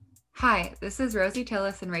Hi, this is Rosie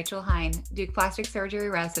Tillis and Rachel Hine, Duke Plastic Surgery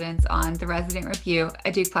residents on The Resident Review,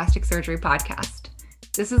 a Duke Plastic Surgery podcast.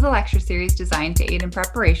 This is a lecture series designed to aid in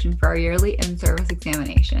preparation for our yearly in-service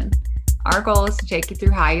examination. Our goal is to take you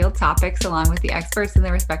through high-yield topics along with the experts in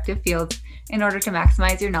their respective fields in order to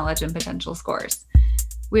maximize your knowledge and potential scores.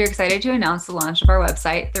 We are excited to announce the launch of our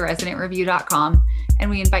website, theresidentreview.com, and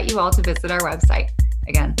we invite you all to visit our website,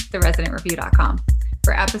 again, theresidentreview.com,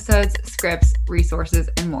 for episodes, scripts, resources,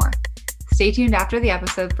 and more. Stay tuned after the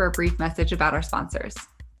episode for a brief message about our sponsors.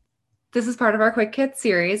 This is part of our Quick Hits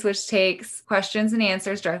series, which takes questions and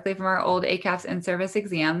answers directly from our old ACAPS in-service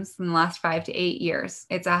exams from the last 5 to 8 years.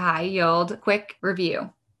 It's a high-yield, quick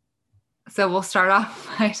review. So we'll start off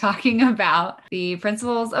by talking about the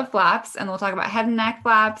principles of flaps, and we'll talk about head and neck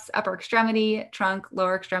flaps, upper extremity, trunk,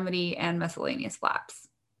 lower extremity, and miscellaneous flaps.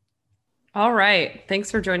 All right. Thanks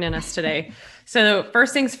for joining us today. So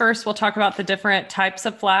first things first, we'll talk about the different types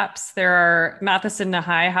of flaps. Matheson and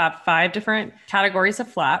Nahi have 5 different categories of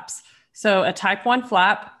flaps. So a type 1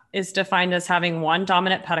 flap is defined as having one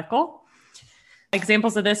dominant pedicle.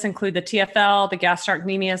 Examples of this include the TFL, the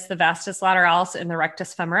gastrocnemius, the vastus lateralis, and the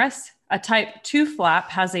rectus femoris. A type 2 flap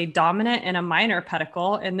has a dominant and a minor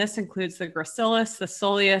pedicle, and this includes the gracilis, the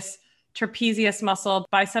soleus, trapezius muscle,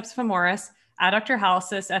 biceps femoris, adductor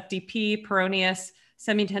hallucis, FDP, peroneus,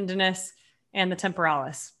 semitendinous, and the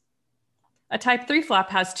temporalis. A type 3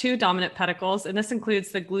 flap has 2 dominant pedicles, and this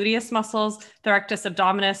includes the gluteus muscles, the rectus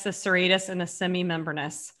abdominis, the serratus, and the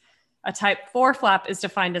semimembranous. A type 4 flap is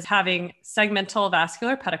defined as having segmental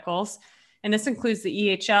vascular pedicles, and this includes the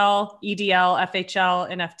EHL, EDL,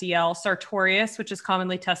 FHL, and FDL, sartorius, which is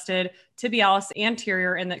commonly tested, tibialis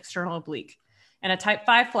anterior, and the external oblique. And a type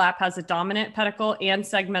 5 flap has a dominant pedicle and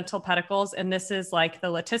segmental pedicles, and this is like the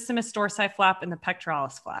latissimus dorsi flap and the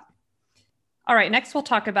pectoralis flap. All right, next we'll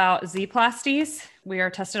talk about Z-plasties. We are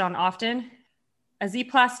tested on often. A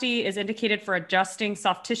Z-plasty is indicated for adjusting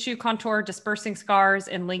soft tissue contour, dispersing scars,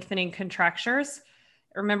 and lengthening contractures.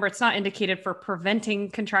 Remember, it's not indicated for preventing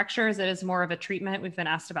contractures. It is more of a treatment. We've been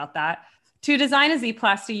asked about that. To design a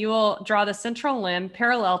Z-plasty, you will draw the central limb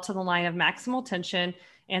parallel to the line of maximal tension,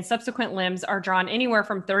 and subsequent limbs are drawn anywhere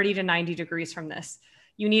from 30 to 90 degrees from this.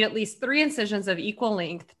 You need at least 3 incisions of equal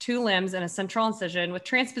length, 2 limbs, and a central incision with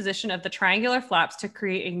transposition of the triangular flaps to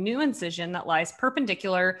create a new incision that lies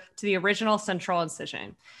perpendicular to the original central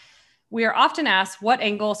incision. We are often asked what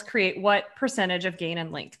angles create what percentage of gain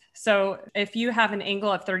in length. So if you have an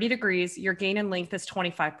angle of 30 degrees, your gain in length is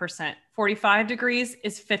 25%. 45 degrees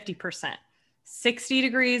is 50%. 60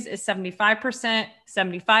 degrees is 75%,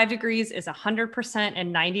 75 degrees is 100%,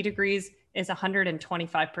 and 90 degrees is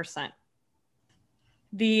 125%.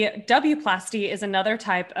 The W-plasty is another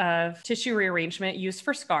type of tissue rearrangement used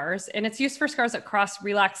for scars, and it's used for scars that cross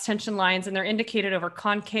relaxed tension lines, and they're indicated over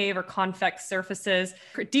concave or convex surfaces.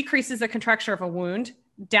 It decreases the contracture of a wound.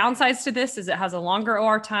 Downsides to this is it has a longer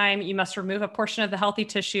OR time. You must remove a portion of the healthy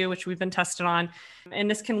tissue, which we've been tested on, and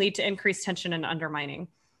this can lead to increased tension and undermining.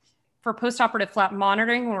 For postoperative flap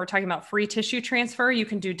monitoring, when we're talking about free tissue transfer, you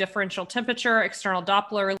can do differential temperature, external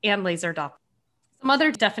Doppler, and laser Doppler. Some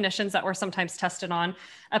other definitions that we're sometimes tested on: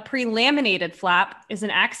 a pre-laminated flap is an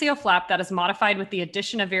axial flap that is modified with the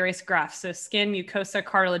addition of various grafts, so skin, mucosa,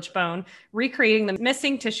 cartilage, bone, recreating the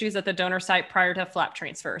missing tissues at the donor site prior to flap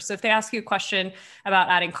transfer. So if they ask you a question about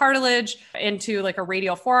adding cartilage into like a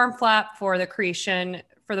radial forearm flap for the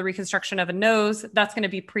reconstruction of a nose, that's going to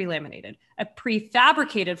be pre-laminated. A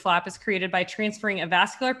prefabricated flap is created by transferring a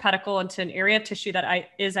vascular pedicle into an area of tissue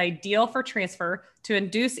that is ideal for transfer to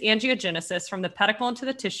induce angiogenesis from the pedicle into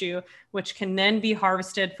the tissue, which can then be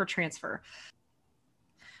harvested for transfer.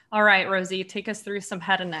 All right, Rosie, take us through some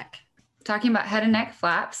head and neck. Talking about head and neck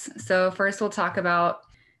flaps. So first we'll talk about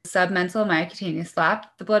submental myocutaneous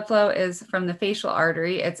flap. The blood flow is from the facial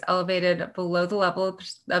artery. It's elevated below the level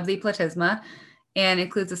of the platysma and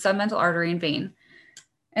includes the submental artery and vein.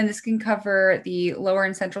 And this can cover the lower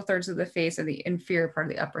and central thirds of the face or the inferior part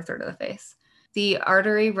of the upper third of the face. The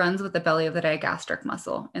artery runs with the belly of the digastric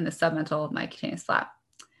muscle in the submental myocutaneous flap.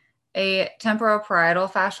 A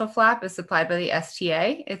temporoparietal fascial flap is supplied by the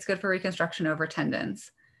STA. It's good for reconstruction over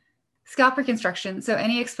tendons. Scalp reconstruction. So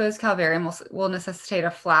any exposed calvarium will necessitate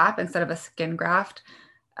a flap instead of a skin graft.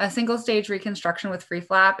 A single stage reconstruction with free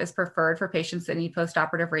flap is preferred for patients that need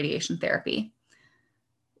postoperative radiation therapy.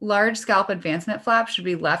 Large scalp advancement flaps should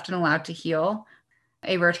be left and allowed to heal.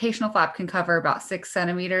 A rotational flap can cover about 6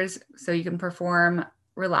 centimeters, so you can perform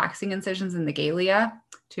relaxing incisions in the galea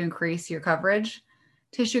to increase your coverage.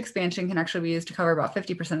 Tissue expansion can actually be used to cover about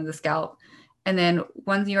 50% of the scalp. And then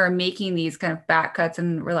once you are making these kind of back cuts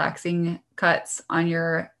and relaxing cuts on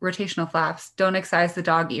your rotational flaps, don't excise the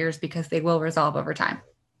dog ears because they will resolve over time.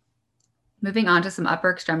 Moving on to some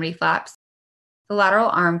upper extremity flaps. The lateral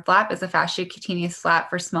arm flap is a fasciocutaneous flap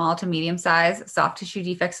for small to medium size soft tissue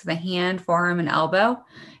defects of the hand, forearm, and elbow.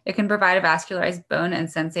 It can provide a vascularized bone and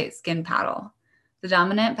sensate skin paddle. The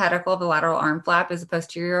dominant pedicle of the lateral arm flap is the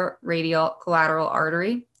posterior radial collateral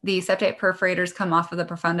artery. The septate perforators come off of the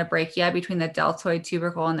profunda brachia between the deltoid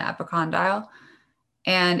tubercle and the epicondyle,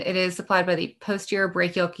 and it is supplied by the posterior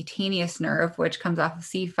brachial cutaneous nerve, which comes off of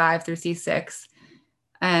C5 through C6,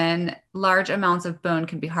 and large amounts of bone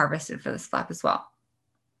can be harvested for this flap as well.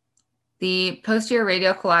 The posterior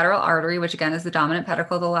radial collateral artery, which again is the dominant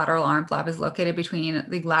pedicle of the lateral arm flap, is located between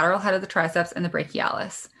the lateral head of the triceps and the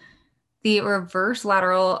brachialis. The reverse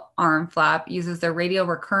lateral arm flap uses the radial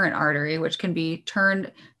recurrent artery, which can be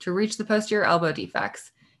turned to reach the posterior elbow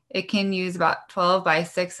defects. It can use about 12 by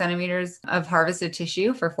 6 centimeters of harvested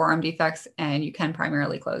tissue for forearm defects, and you can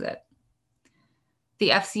primarily close it. The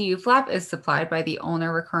FCU flap is supplied by the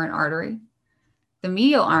ulnar recurrent artery. The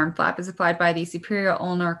medial arm flap is supplied by the superior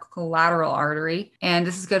ulnar collateral artery, and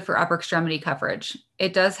this is good for upper extremity coverage.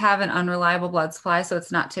 It does have an unreliable blood supply, so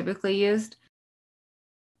it's not typically used.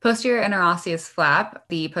 Posterior interosseous flap,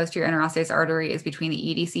 the posterior interosseous artery is between the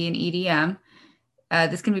EDC and EDM.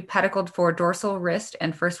 This can be pedicled for dorsal wrist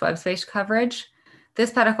and first web space coverage. This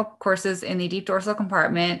pedicle courses in the deep dorsal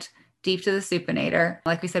compartment, deep to the supinator,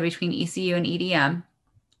 like we said, between ECU and EDM.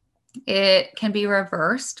 It can be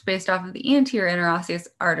reversed based off of the anterior interosseous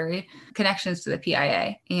artery connections to the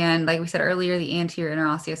PIA. And like we said earlier, the anterior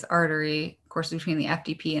interosseous artery courses between the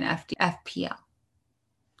FDP and FPL.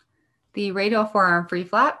 The radial forearm free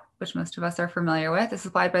flap, which most of us are familiar with, is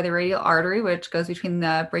supplied by the radial artery, which goes between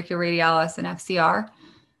the brachioradialis and FCR.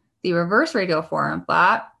 The reverse radial forearm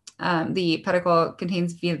flap, the pedicle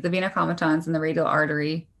contains the vena comitans and the radial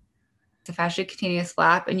artery. It's a fasciocutaneous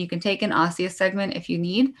flap, and you can take an osseous segment if you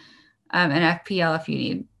need, an FPL if you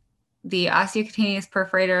need. The osteocutaneous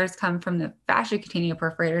perforators come from the fasciocutaneous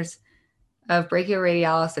perforators of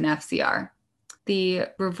brachioradialis and FCR. The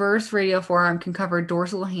reverse radial forearm can cover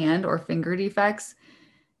dorsal hand or finger defects.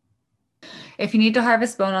 If you need to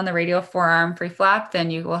harvest bone on the radial forearm free flap, then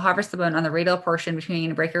you will harvest the bone on the radial portion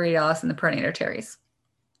between brachioradialis and the pronator teres.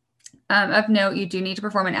 Of note, you do need to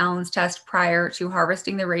perform an Allen's test prior to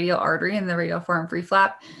harvesting the radial artery in the radial forearm free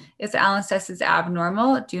flap. If the Allen's test is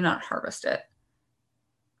abnormal, do not harvest it.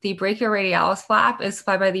 The brachioradialis flap is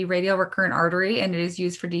supplied by the radial recurrent artery, and it is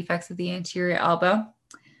used for defects of the anterior elbow.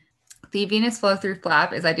 The venous flow through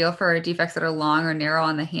flap is ideal for defects that are long or narrow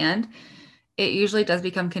on the hand. It usually does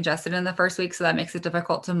become congested in the first week, so that makes it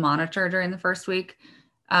difficult to monitor during the first week.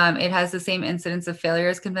 It has the same incidence of failure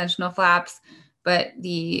as conventional flaps, but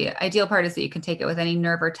the ideal part is that you can take it with any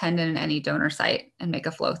nerve or tendon in any donor site and make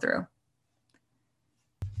a flow through.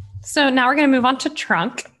 So now we're going to move on to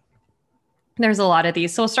trunk. There's a lot of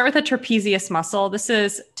these. So we'll start with the trapezius muscle. This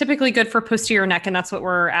is typically good for posterior neck, and that's what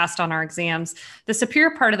we're asked on our exams. The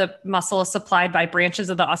superior part of the muscle is supplied by branches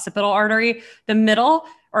of the occipital artery. The middle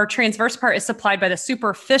or transverse part is supplied by the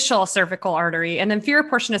superficial cervical artery, and the inferior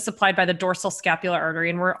portion is supplied by the dorsal scapular artery,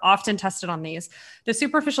 and we're often tested on these. The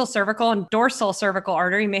superficial cervical and dorsal cervical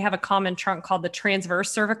artery may have a common trunk called the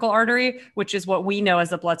transverse cervical artery, which is what we know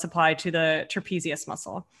as the blood supply to the trapezius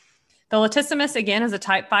muscle. The latissimus, again, is a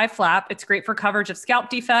type 5 flap. It's great for coverage of scalp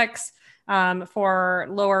defects, for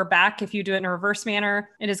lower back if you do it in a reverse manner.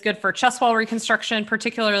 It is good for chest wall reconstruction,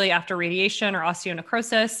 particularly after radiation or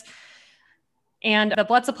osteonecrosis. And the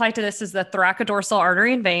blood supply to this is the thoracodorsal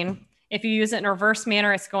artery and vein. If you use it in a reverse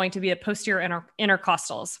manner, it's going to be at posterior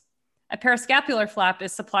intercostals. A parascapular flap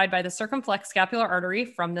is supplied by the circumflex scapular artery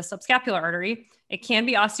from the subscapular artery. It can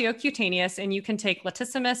be osteocutaneous, and you can take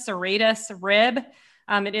latissimus, serratus, rib.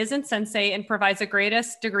 It is insensate and provides the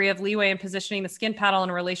greatest degree of leeway in positioning the skin paddle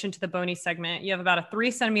in relation to the bony segment. You have about a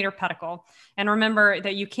 3 centimeter pedicle. And remember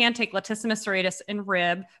that you can take latissimus, serratus, and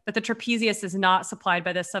rib, but the trapezius is not supplied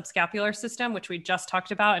by the subscapular system, which we just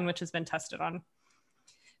talked about and which has been tested on.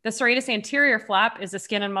 The serratus anterior flap is a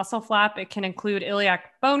skin and muscle flap. It can include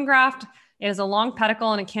iliac bone graft. It is a long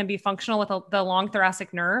pedicle, and it can be functional with the long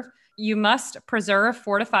thoracic nerve. You must preserve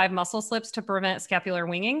 4 to 5 muscle slips to prevent scapular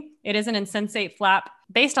winging. It is an insensate flap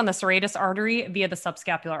based on the serratus artery via the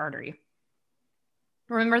subscapular artery.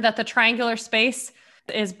 Remember that the triangular space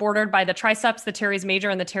is bordered by the triceps, the teres major,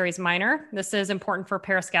 and the teres minor. This is important for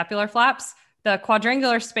parascapular flaps. The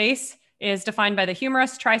quadrangular space is defined by the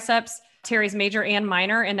humerus, triceps, teres major and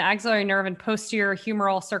minor, and the axillary nerve and posterior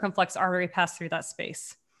humeral circumflex artery pass through that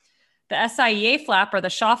space. The SIEA flap, or the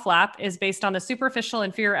Shaw flap, is based on the superficial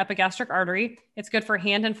inferior epigastric artery. It's good for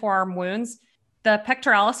hand and forearm wounds. The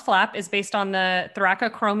pectoralis flap is based on the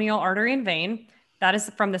thoracoacromial artery and vein. That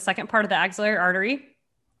is from the second part of the axillary artery.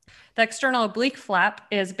 The external oblique flap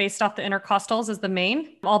is based off the intercostals as the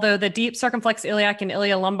main, although the deep circumflex iliac and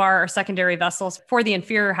iliolumbar are secondary vessels for the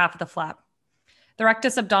inferior half of the flap. The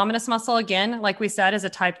rectus abdominis muscle, again, like we said, is a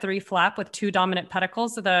type 3 flap with two dominant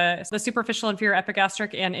pedicles, the superficial inferior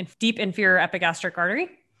epigastric and deep inferior epigastric artery.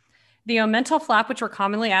 The omental flap, which we're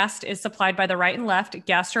commonly asked, is supplied by the right and left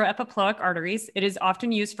gastroepiploic arteries. It is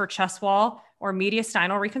often used for chest wall or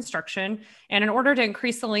mediastinal reconstruction. And in order to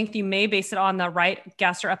increase the length, you may base it on the right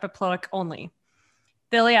gastroepiploic only.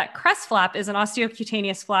 The iliac crest flap is an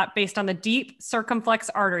osteocutaneous flap based on the deep circumflex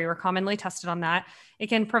artery. We're commonly tested on that. It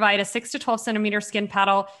can provide a 6 to 12 centimeter skin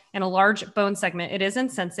paddle and a large bone segment. It is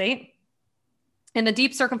insensate. And the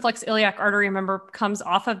deep circumflex iliac artery, remember, comes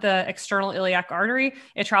off of the external iliac artery.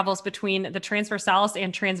 It travels between the transversalis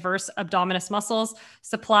and transverse abdominis muscles,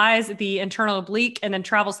 supplies the internal oblique, and then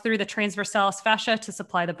travels through the transversalis fascia to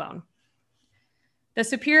supply the bone. The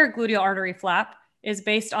superior gluteal artery flap is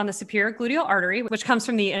based on the superior gluteal artery, which comes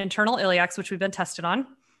from the internal iliacs, which we've been tested on.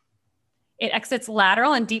 It exits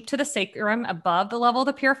lateral and deep to the sacrum above the level of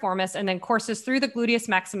the piriformis and then courses through the gluteus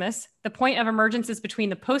maximus. The point of emergence is between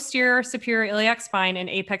the posterior superior iliac spine and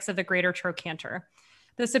apex of the greater trochanter.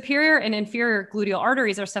 The superior and inferior gluteal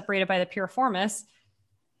arteries are separated by the piriformis.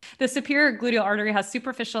 The superior gluteal artery has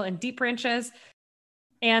superficial and deep branches,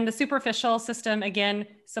 and the superficial system, again,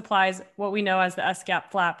 supplies what we know as the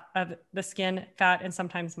S-gap flap of the skin, fat, and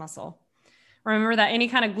sometimes muscle. Remember that any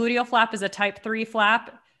kind of gluteal flap is a type 3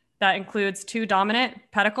 flap that includes two dominant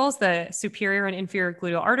pedicles, the superior and inferior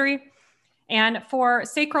gluteal artery. And for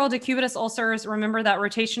sacral decubitus ulcers, remember that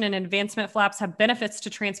rotation and advancement flaps have benefits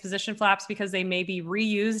to transposition flaps because they may be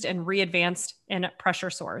reused and re-advanced in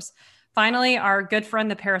pressure sores. Finally, our good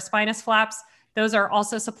friend, the paraspinous flaps, those are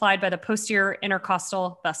also supplied by the posterior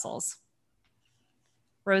intercostal vessels.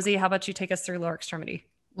 Rosie, how about you take us through lower extremity?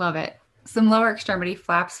 Love it. Some lower extremity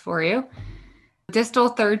flaps for you. Distal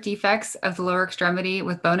third defects of the lower extremity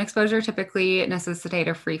with bone exposure typically necessitate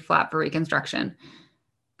a free flap for reconstruction.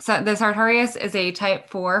 So the sartorius is a type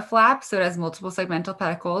 4 flap, so it has multiple segmental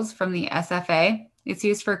pedicles from the SFA. It's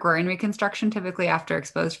used for groin reconstruction, typically after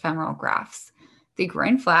exposed femoral grafts. The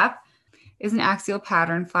groin flap is an axial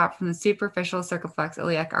pattern flap from the superficial circumflex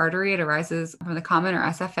iliac artery. It arises from the common or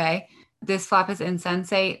SFA. This flap is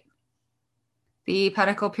insensate. The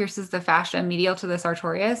pedicle pierces the fascia medial to the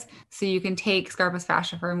sartorius, so you can take scarpus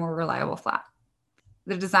fascia for a more reliable flap.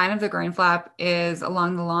 The design of the groin flap is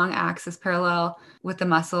along the long axis parallel with the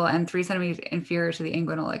muscle and 3 centimeters inferior to the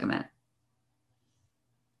inguinal ligament.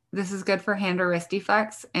 This is good for hand or wrist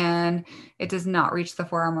defects, and it does not reach the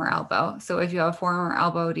forearm or elbow. So if you have a forearm or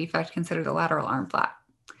elbow defect, consider the lateral arm flap.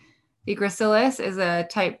 The gracilis is a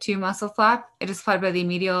type 2 muscle flap. It is supplied by the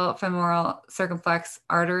medial femoral circumflex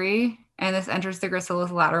artery, and this enters the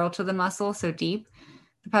gracilis lateral to the muscle, so deep.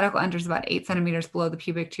 The pedicle enters about 8 centimeters below the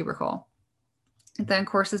pubic tubercle. It then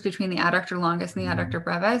courses between the adductor longus and the adductor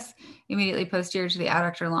brevis, immediately posterior to the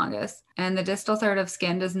adductor longus. And the distal third of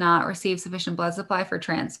skin does not receive sufficient blood supply for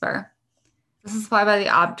transfer. This is supplied by the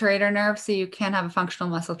obturator nerve, so you can have a functional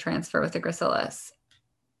muscle transfer with the gracilis.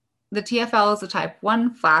 The TFL is a type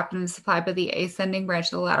 1 flap and is supplied by the ascending branch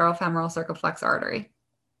of the lateral femoral circumflex artery.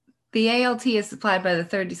 The ALT is supplied by the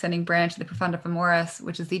third descending branch of the profunda femoris,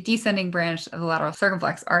 which is the descending branch of the lateral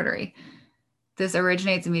circumflex artery. This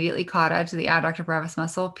originates immediately cauda to the adductor brevis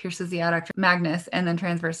muscle, pierces the adductor magnus, and then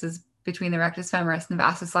transverses between the rectus femoris and the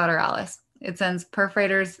vastus lateralis. It sends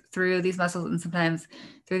perforators through these muscles and sometimes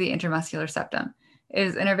through the intermuscular septum. It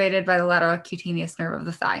is innervated by the lateral cutaneous nerve of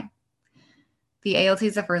the thigh. The ALT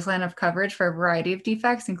is the first line of coverage for a variety of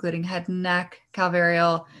defects, including head and neck,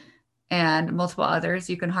 calvarial, and multiple others.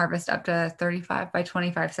 You can harvest up to 35 by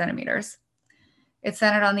 25 centimeters. It's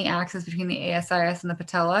centered on the axis between the ASIS and the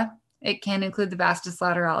patella. It can include the vastus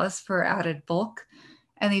lateralis for added bulk,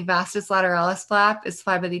 and the vastus lateralis flap is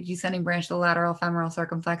supplied by the descending branch of the lateral femoral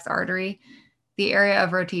circumflex artery. The area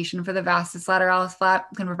of rotation for the vastus lateralis flap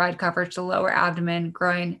can provide coverage to lower abdomen,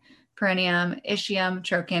 groin, perineum, ischium,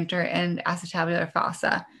 trochanter, and acetabular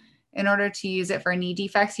fossa. In order to use it for knee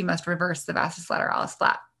defects, you must reverse the vastus lateralis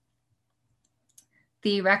flap.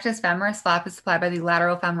 The rectus femoris flap is supplied by the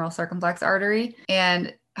lateral femoral circumflex artery,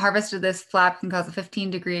 and harvest of this flap can cause a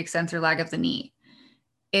 15-degree extensor lag of the knee.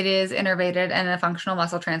 It is innervated and a functional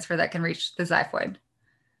muscle transfer that can reach the xiphoid.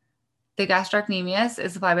 The gastrocnemius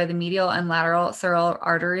is supplied by the medial and lateral sural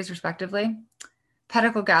arteries, respectively.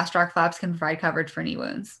 Pedicle gastroc flaps can provide coverage for knee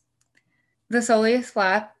wounds. The soleus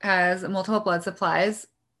flap has multiple blood supplies.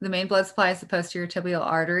 The main blood supply is the posterior tibial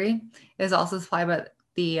artery. It is also supplied by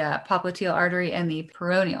the popliteal artery and the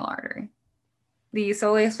peroneal artery. The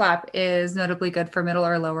soleus flap is notably good for middle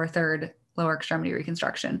or lower third lower extremity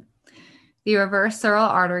reconstruction. The reverse sural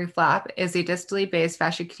artery flap is a distally based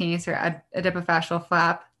fasciocutaneous or adipofascial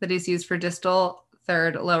flap that is used for distal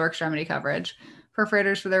third lower extremity coverage.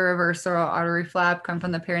 Perforators for the reverse sural artery flap come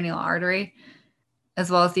from the perineal artery, as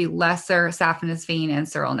well as the lesser saphenous vein and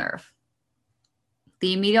sural nerve.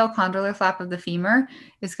 The medial condylar flap of the femur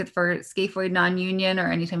is good for scaphoid non-union or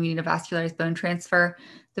anytime you need a vascularized bone transfer.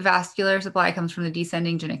 The vascular supply comes from the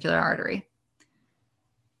descending genicular artery.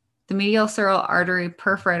 The medial sural artery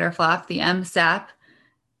perforator flap, the MSAP,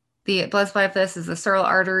 the blood supply of this is the sural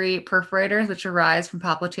artery perforators, which arise from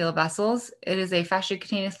popliteal vessels. It is a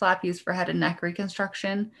fasciocutaneous flap used for head and neck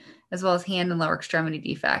reconstruction, as well as hand and lower extremity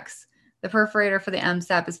defects. The perforator for the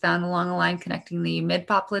MSAP is found along a line connecting the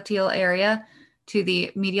mid-popliteal area to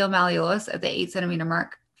the medial malleolus at the 8 centimeter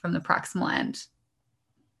mark from the proximal end.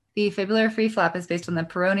 The fibular free flap is based on the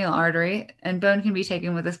peroneal artery, and bone can be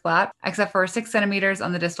taken with this flap, except for 6 centimeters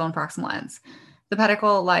on the distal and proximal ends. The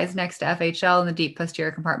pedicle lies next to FHL in the deep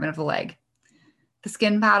posterior compartment of the leg. The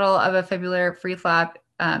skin paddle of a fibular free flap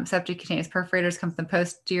subcutaneous perforators come from the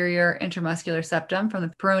posterior intramuscular septum from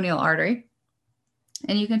the peroneal artery,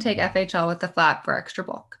 and you can take FHL with the flap for extra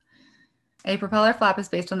bulk. A propeller flap is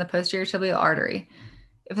based on the posterior tibial artery.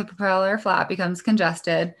 If the propeller flap becomes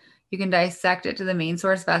congested, you can dissect it to the main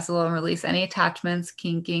source vessel and release any attachments,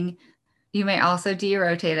 kinking. You may also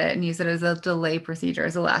derotate it and use it as a delay procedure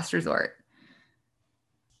as a last resort.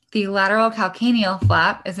 The lateral calcaneal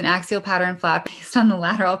flap is an axial pattern flap based on the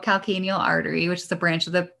lateral calcaneal artery, which is a branch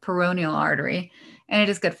of the peroneal artery, and it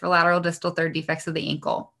is good for lateral distal third defects of the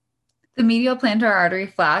ankle. The medial plantar artery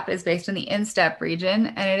flap is based in the instep region,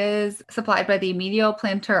 and it is supplied by the medial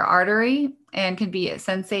plantar artery and can be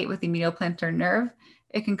sensate with the medial plantar nerve.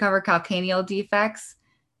 It can cover calcaneal defects.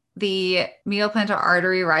 The medial plantar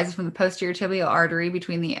artery rises from the posterior tibial artery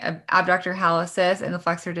between the abductor hallucis and the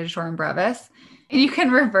flexor digitorum brevis. And you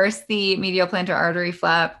can reverse the medial plantar artery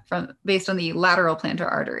flap based on the lateral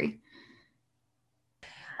plantar artery.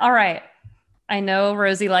 All right. I know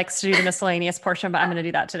Rosie likes to do the miscellaneous portion, but I'm going to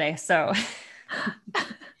do that today. So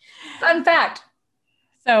fun fact.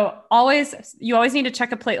 So you always need to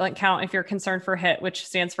check a platelet count if you're concerned for HIT, which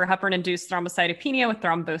stands for heparin-induced thrombocytopenia with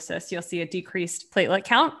thrombosis. You'll see a decreased platelet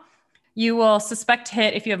count. You will suspect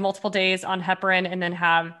HIT if you have multiple days on heparin and then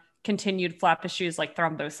have continued flap issues like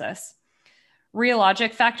thrombosis.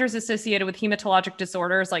 Rheologic factors associated with hematologic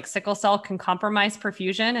disorders like sickle cell can compromise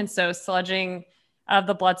perfusion, and so sludging of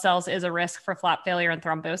the blood cells is a risk for flap failure and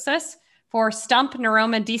thrombosis. For stump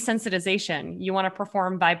neuroma desensitization, you want to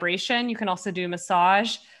perform vibration. You can also do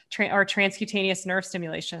massage or transcutaneous nerve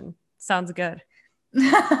stimulation. Sounds good.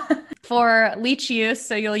 For leech use,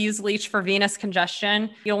 so you'll use leech for venous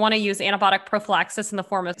congestion. You'll want to use antibiotic prophylaxis in the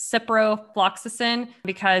form of ciprofloxacin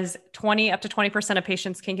because up to 20% of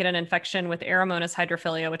patients can get an infection with Aeromonas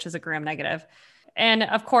hydrophilia, which is a gram-negative. And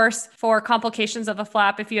of course, for complications of a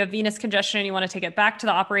flap, if you have venous congestion, you want to take it back to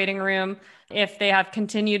the operating room. If they have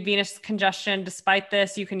continued venous congestion, despite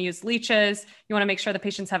this, you can use leeches. You want to make sure the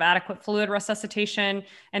patients have adequate fluid resuscitation.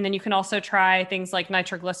 And then you can also try things like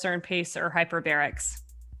nitroglycerin paste or hyperbarics.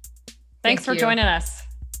 Thanks for joining us.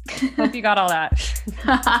 Hope you got all that.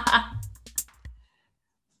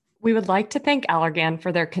 We would like to thank Allergan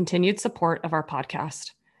for their continued support of our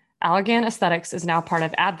podcast. Allergan Aesthetics is now part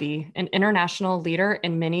of AbbVie, an international leader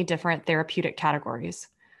in many different therapeutic categories.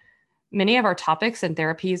 Many of our topics and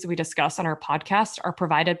therapies we discuss on our podcast are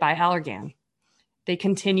provided by Allergan. They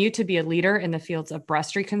continue to be a leader in the fields of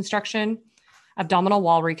breast reconstruction, abdominal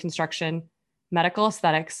wall reconstruction, medical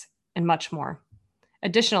aesthetics, and much more.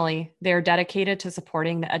 Additionally, they are dedicated to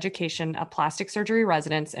supporting the education of plastic surgery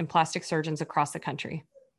residents and plastic surgeons across the country.